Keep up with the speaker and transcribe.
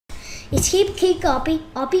Escape cake, Obby.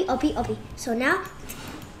 So now,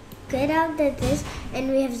 get out of this, and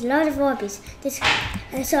we have a lot of Obbies.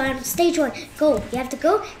 So on stage 1, go. You have to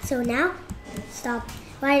go. So now, stop.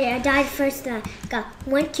 Right, I died first. Got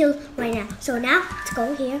 1 kill right now. So now, let's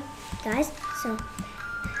go here, guys. So,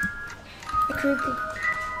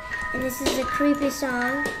 and this is a creepy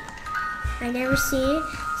song. I never seen it.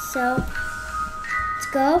 So, let's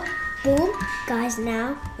go. Boom, guys.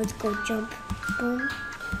 Now, let's go jump. Boom,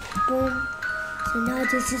 boom. So now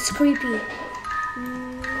this is creepy.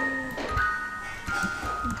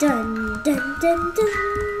 Dun dun dun dun dun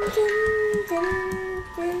dun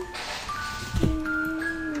dun.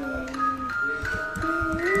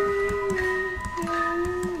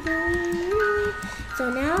 So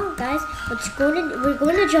now, guys, we're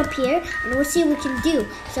going to jump here, and we'll see what we can do.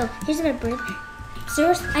 So here's my bird.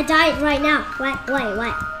 Seriously, I died right now. Why?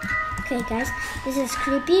 Okay, guys, this is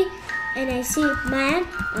creepy, and I see man.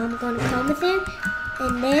 I'm going to come with him,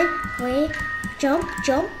 and then wait, jump.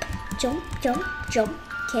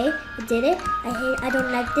 Okay, I did it. I don't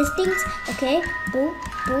like these things. Okay, boom.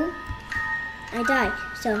 I died.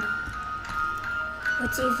 So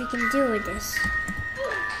let's see if we can do with this.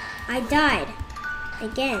 I died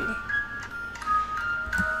again.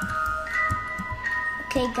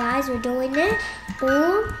 Okay, guys, we're doing it.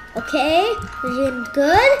 Boom. Okay, we're doing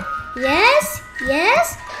good. Yes,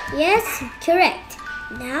 correct.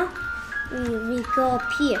 Now we go up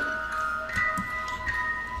here.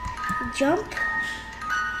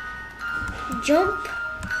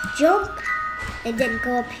 Jump, and then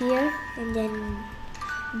go up here, and then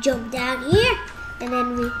jump down here, and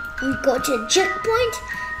then we go to the checkpoint,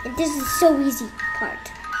 and this is so easy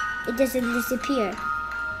part. It doesn't disappear.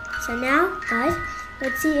 So now, guys,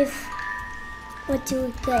 let's see what do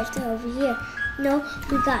we get over here. No,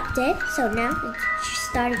 we got dead. So now let's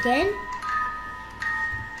start again.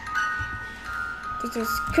 This is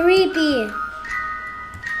creepy.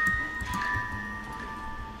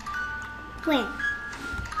 Wait.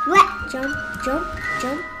 What? Jump.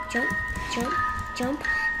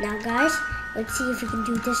 Now, guys, let's see if we can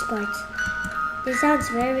do this part. This sounds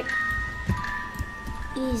very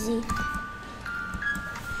easy.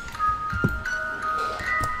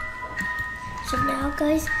 So now,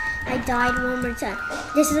 guys, I died one more time.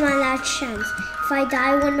 This is my last chance. If I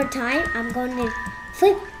die one more time, I'm going to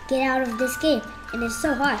get out of this game. And it's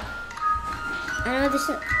so hard. I know this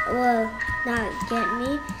will not get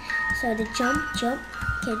me. So the jump.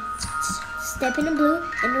 Okay, step in the blue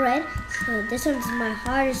and red. So this one's my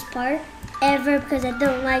hardest part ever because I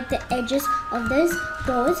don't like the edges of this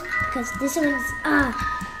both. Because this one's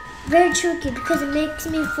very tricky because it makes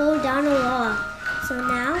me fall down a lot. So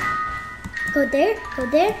now, go there.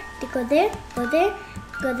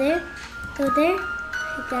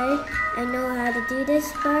 Okay, I know how to do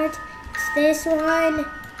this part. It's this one.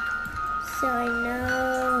 So I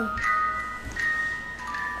know.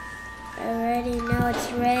 I already know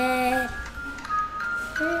it's red.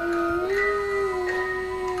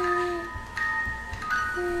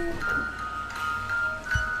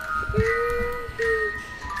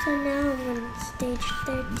 So now I'm on stage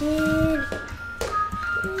 13.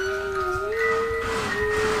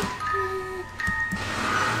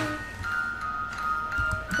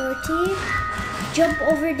 14. Jump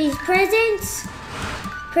over these present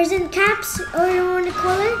caps, or you want to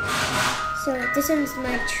call it. So this one's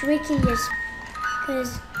my trickiest,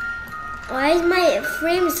 because why is my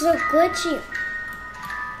frame so glitchy?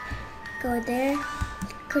 Go there,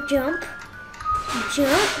 jump,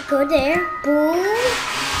 go there, boom.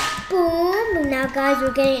 Now, guys,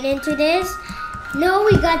 we're getting into this. No,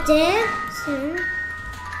 we got there. So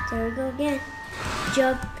there we go again.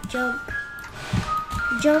 Jump.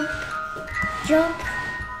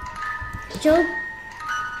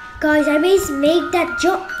 Guys, I made that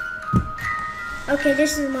jump. Okay,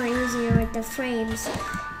 this is more easier with the frames.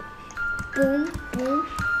 Boom.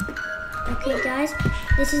 Okay, guys,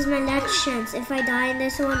 this is my last chance. If I die in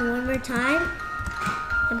this one more time,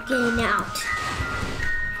 I'm getting out.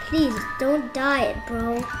 Please, don't die,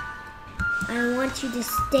 bro. I want you to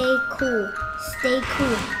stay cool.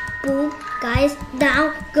 Boom, guys,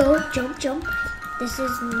 now go, jump. This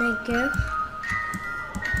is my girl.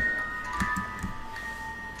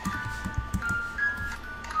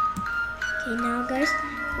 Okay, now, guys,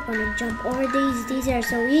 we're gonna jump over these. These are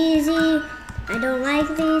so easy. I don't like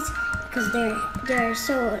these because they're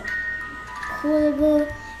so coolable.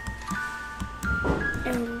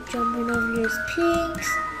 And jumping over these pinks.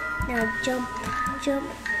 Now jump.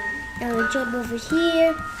 Now we jump over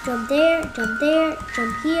here, jump there, jump here,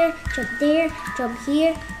 jump there, jump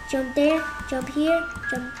here, jump there, jump here,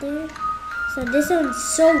 jump there. So this one's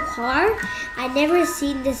so hard. I never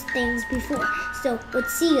seen these things before. So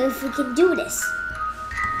let's see if we can do this,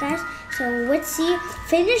 guys. So let's see.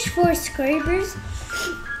 Finish 4 subscribers.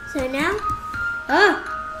 So now,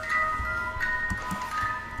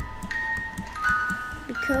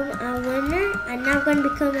 become a winner. I'm not gonna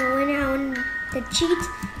become a winner. I want to cheat.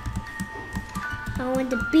 I want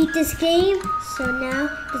to beat this game. So now,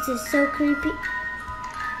 this is so creepy.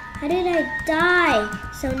 How did I die?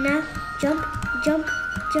 So now, jump, jump,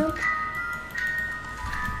 jump.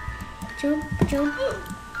 Jump, jump.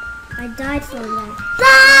 I died from that.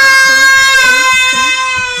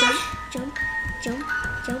 Jump, jump, jump,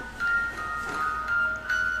 jump,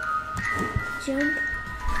 jump,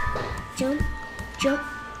 jump, jump.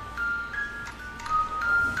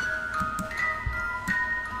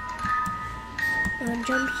 Now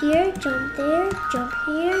jump here, jump there, jump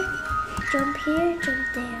here, jump here, jump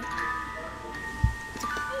there.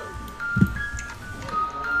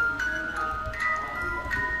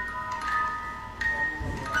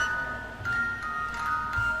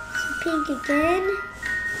 Pink again,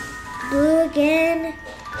 blue again,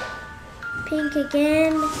 pink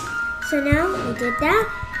again. So now we did that.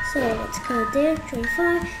 So let's go there,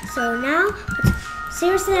 25. So now,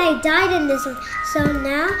 seriously, I died in this one. So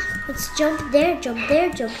now let's jump there, jump here,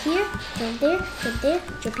 jump there, jump there, jump here,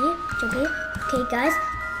 jump here. Okay, guys,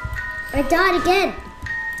 I died again.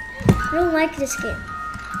 I don't like this game.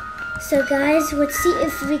 So guys, let's see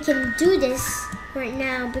if we can do this right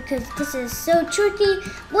now because this is so tricky.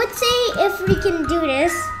 Let's see if we can do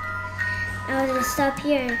this. I'm gonna stop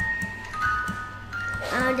here.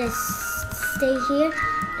 I'll just stay here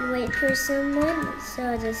and wait for someone. So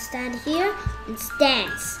I'll just stand here and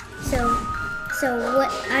dance. So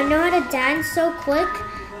what I know how to dance so quick.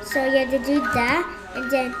 So you have to do that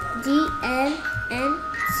and then D-M-N-C-E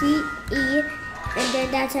and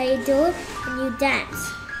then that's how you do it and you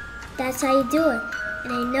dance. That's how you do it.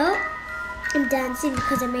 And I know I'm dancing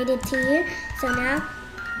because I made it to here. So now,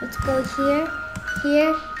 let's go here,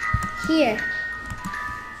 here, here.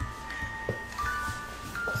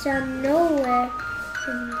 So nowhere.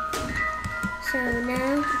 So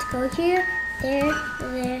now, let's go here, there,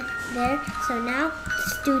 there, there. So now,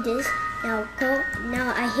 let's do this. Now go.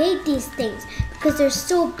 Now I hate these things because they're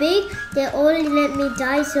so big. They only let me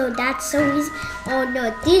die. So that's so easy. Oh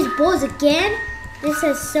no, these balls again. This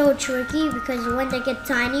is so tricky because when they get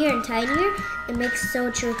tinier and tinier, it makes it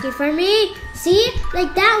so tricky for me. See?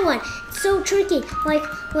 Like that one. It's so tricky. Like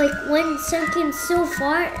when sunken so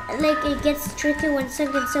far, like it gets tricky when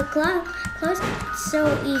sunken so close. It's so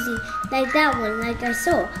easy. Like that one, like I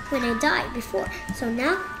saw when I died before. So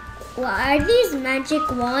now, well, are these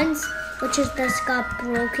magic wands? Which is just got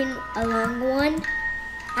broken a long one?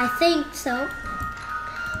 I think so.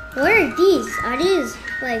 What are these? Are these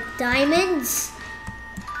like diamonds?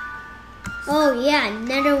 Oh yeah,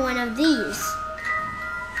 another one of these.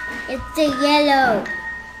 It's the yellow.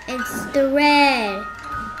 It's the red.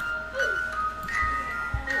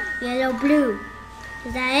 Yellow, blue.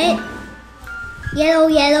 Is that it? Yellow,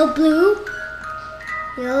 yellow, blue.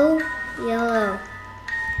 Yellow, yellow.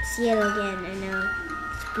 It's yellow again, I know.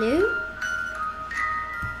 It's blue.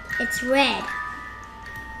 It's red.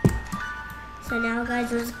 So now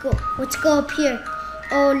guys, let's go up here.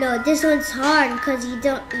 Oh no, this one's hard because you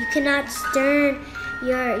cannot turn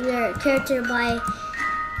your character by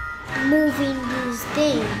moving these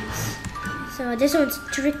things. So this one's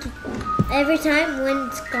tricky. Every time when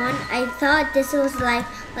it's gone, I thought this was like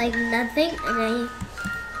nothing, and I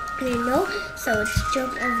didn't know. So let's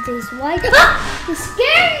jump over these white. Ah! You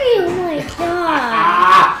scared me! Oh my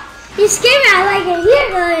god! You scared me! I like it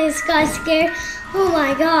here. I just got scared. Oh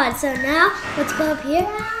my god! So now let's go up here.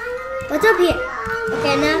 What's up here?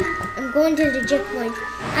 Okay, now I'm going to the checkpoint.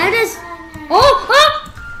 I just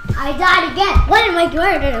I died again. What am I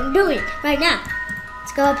doing right now?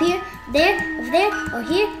 Let's go up here, there, over there, over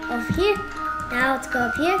here, over here. Now let's go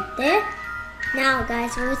up here, there. Now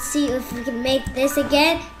guys, let's see if we can make this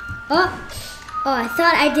again. Oh, I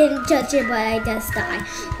thought I didn't touch it, but I just died.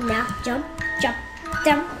 Now jump, jump,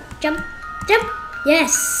 jump, jump, jump.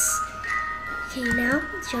 Yes. Okay, now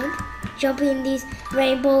jump in these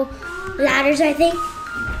rainbow ladders, I think.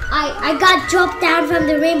 I got dropped down from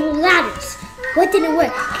the rainbow ladders. What didn't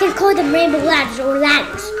work? I can call them rainbow ladders or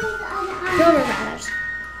ladders. No ladders.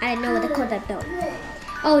 I didn't know what they called that though.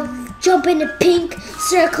 Oh, jump in the pink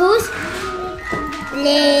circles.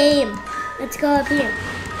 Lame. Let's go up here.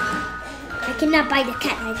 I cannot buy the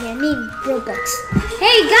cat right here. I need Roblox.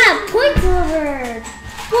 Hey, got a point forward.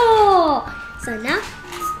 Whoa. So now,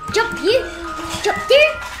 jump here. Jump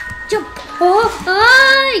there. Jump. Oh,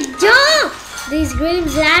 jump. These green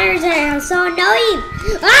ladders are so annoying.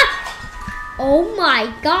 Ah! Oh my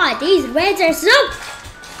god, these reds are so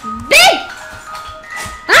big.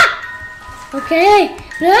 Ah! Okay.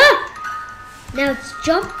 Ah! Now it's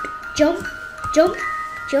jump, jump, jump,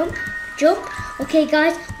 jump, jump. Okay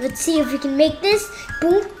guys, let's see if we can make this.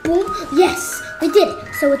 Boom, boom. Yes, we did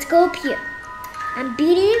it. So let's go up here. I'm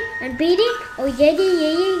beating. Oh yeah.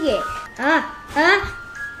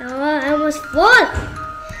 Oh, I almost fall.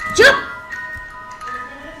 Jump.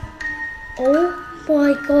 Oh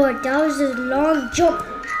my god, that was a long jump.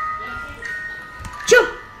 Jump.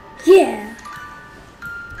 Yeah.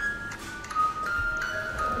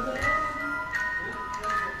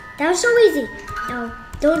 That was so easy. Now,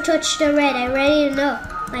 don't touch the red. I already know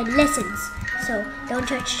my lessons. So, don't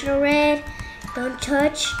touch the red. Don't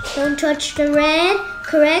touch the red.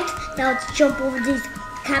 Correct. Now let's jump over these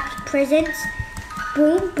capped presents.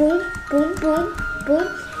 Boom, boom, boom, boom, boom.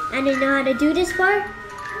 And I know how to do this part.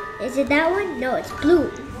 Is it that one? No, it's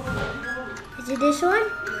blue. Is it this one?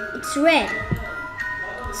 It's red.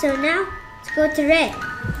 So now, let's go to red.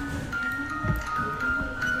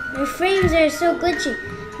 My frames are so glitchy.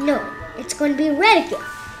 No, it's going to be red again.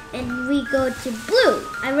 And we go to blue.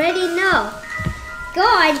 I already know. Go,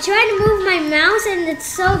 I'm trying to move my mouse and it's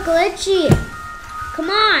so glitchy. Come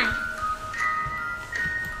on.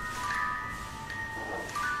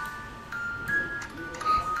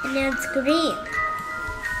 And now it's green.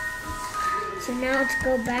 So now let's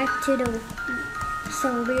go back to the...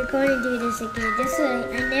 So we're going to do this again.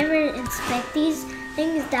 I never inspect these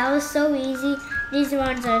things. That was so easy. These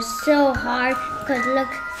ones are so hard because look,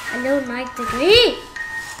 I don't like the green.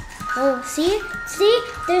 Oh, see?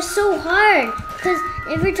 They're so hard because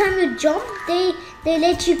every time you jump, they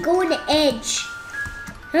let you go on the edge.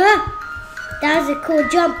 Ah, that was a cool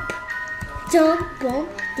jump. Jump, boom.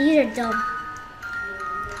 These are dumb.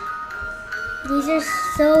 These are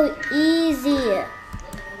so easy.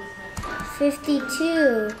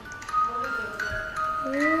 52.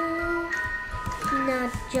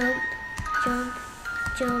 Now jump, jump,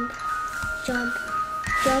 jump, jump,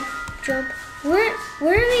 jump, jump. Where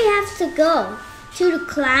do we have to go? To the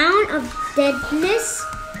clown of deadness?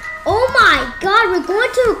 Oh my god, we're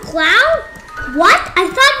going to a clown? What? I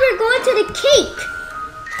thought we were going to the cake.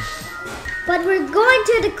 But we're going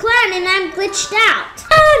to the clown and I'm glitched out.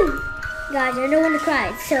 Guys, I don't want to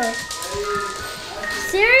cry, so...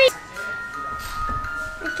 Serious?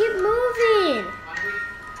 I keep moving.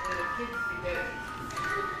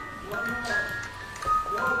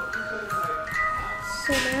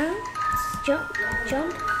 So now, jump,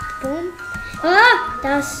 jump, boom. Ah,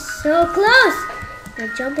 that's so close. Now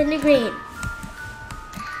jump in the green.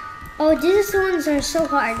 Oh, these ones are so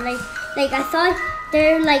hard. Like I thought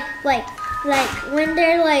they're like when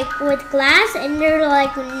they're like with glass and they're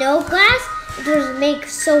like no glass, it was make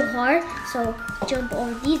so hard. So jump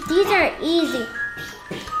over these. These are easy.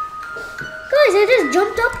 Guys, I just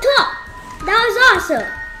jumped up top. That was awesome.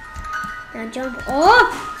 Now jump.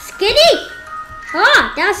 Oh, skinny.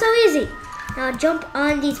 Ah, that was so easy. Now jump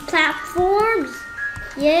on these platforms.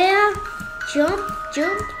 Yeah. Jump,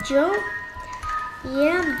 jump, jump.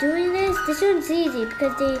 Yeah, I'm doing this. This one's easy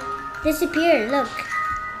because they disappear. Look.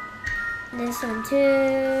 This one too.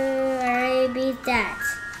 I already beat that.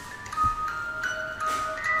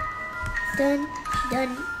 Done,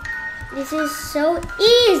 done. This is so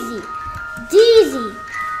easy. Deezy,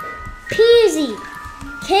 peasy,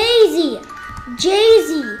 KZ,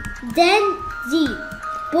 JZ, Denzy,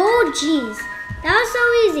 Bogeez. That was so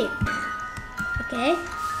easy. Okay.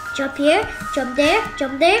 Jump here, jump there,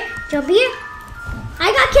 jump there, jump here.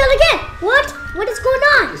 I got killed again. What? What is going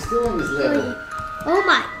on? You're still on this level. Oh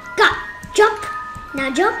my god. Jump. Now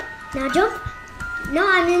jump. Now jump. No,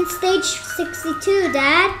 I'm in stage 62,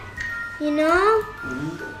 Dad. You know?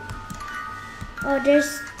 Oh,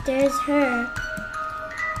 there's her.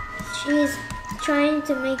 She's trying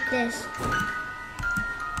to make this.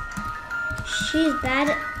 She's bad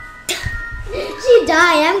at... She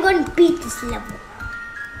died. I'm going to beat this level.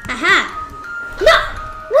 Aha! No!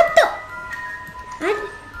 What the?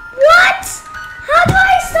 What? How do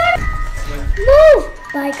I start? Move!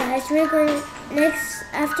 Bye guys. We're going next.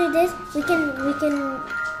 After this, we can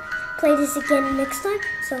play this again next time.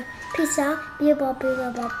 So peace out. Be a bop, be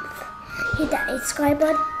a bop. Hit that subscribe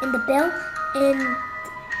button and the bell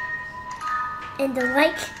and the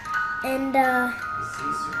like and See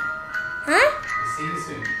you soon. huh? See you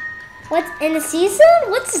soon. What's in the season?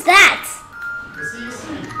 What's that? See you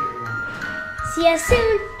soon, everyone. See you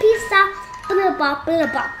soon. Peace out. Blah blah blah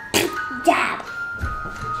blah. Dab.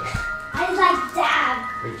 I like dab.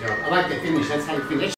 Good job. I like the finish. That's how you finish.